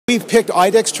We've picked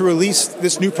IDEX to release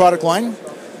this new product line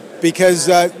because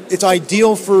it's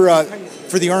ideal for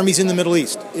the armies in the Middle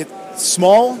East. It's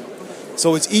small,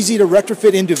 so it's easy to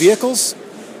retrofit into vehicles.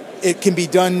 It can be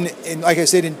done, like I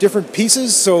said, in different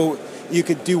pieces, so you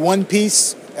could do one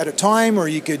piece at a time, or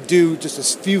you could do just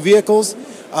a few vehicles.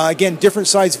 Again, different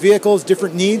size vehicles,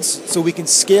 different needs, so we can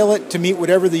scale it to meet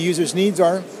whatever the user's needs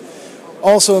are.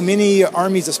 Also, many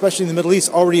armies, especially in the Middle East,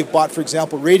 already have bought, for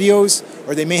example, radios,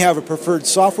 or they may have a preferred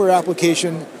software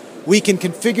application. We can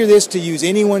configure this to use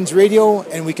anyone's radio,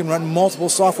 and we can run multiple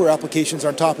software applications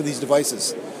on top of these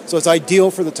devices. So it's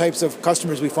ideal for the types of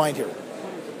customers we find here.